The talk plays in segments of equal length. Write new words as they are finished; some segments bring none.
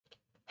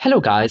Hello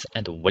guys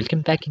and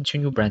welcome back into a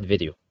new brand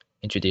video.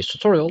 In today's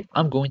tutorial,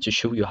 I'm going to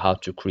show you how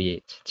to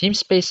create team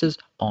spaces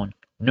on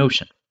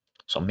Notion.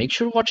 So make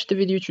sure to watch the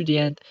video to the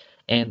end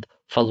and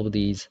follow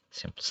these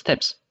simple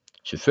steps.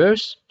 So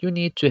first, you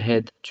need to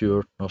head to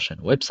your Notion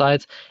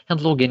website and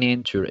log in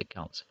into your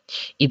account.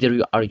 Either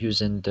you are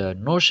using the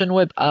Notion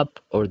web app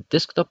or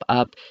desktop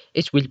app,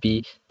 it will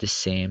be the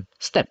same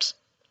steps.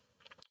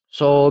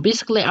 So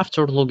basically,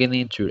 after logging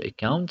into your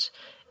account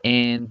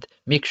and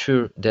make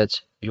sure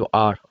that you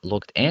are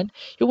logged in,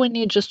 you will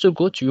need just to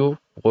go to your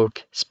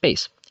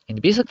workspace.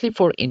 And basically,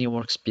 for any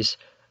workspace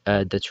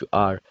that you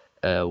are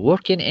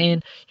working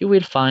in, you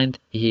will find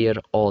here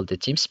all the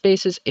team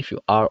spaces if you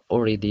are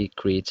already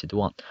created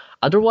one.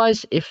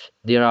 Otherwise, if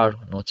there are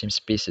no team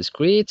spaces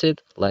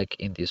created, like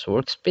in this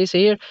workspace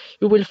here,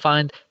 you will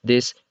find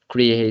this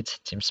create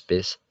team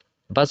space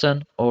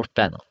button or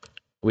panel.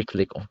 We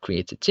click on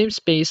create a team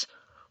space,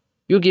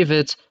 you give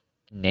it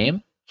a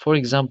name, for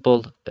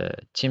example,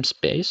 team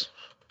space,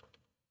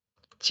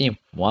 team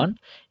 1,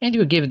 and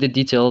you give the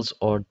details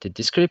or the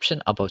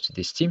description about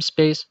this team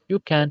space. You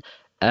can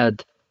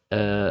add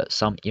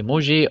some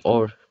emoji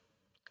or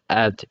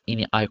add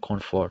any icon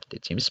for the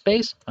team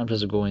space. I'm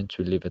just going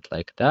to leave it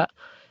like that.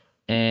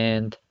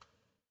 And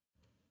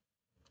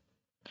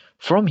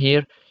from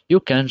here,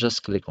 you can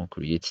just click on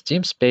create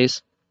team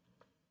space,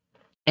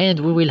 and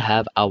we will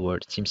have our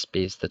team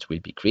space that will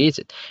be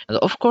created. And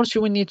of course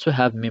you will need to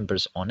have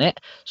members on it,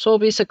 so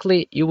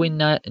basically you will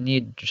not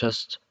need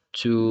just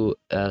to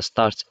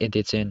start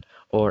editing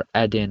or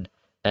adding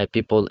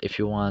people if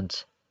you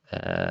want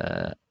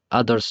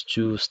others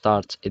to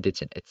start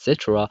editing,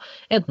 etc.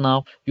 And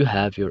now you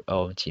have your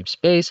own team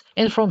space,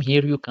 and from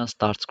here you can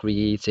start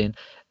creating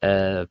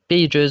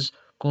pages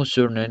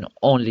concerning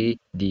only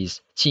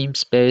this team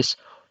space,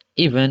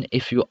 even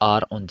if you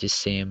are on the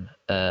same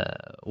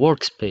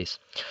workspace.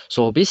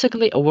 So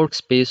basically a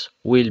workspace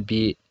will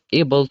be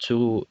able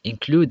to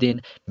include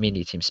in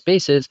many team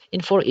spaces,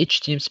 and for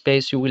each team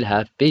space you will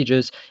have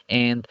pages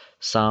and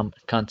some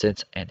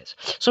content in it.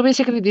 So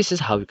basically this is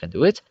how you can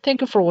do it.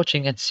 Thank you for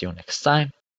watching and see you next time.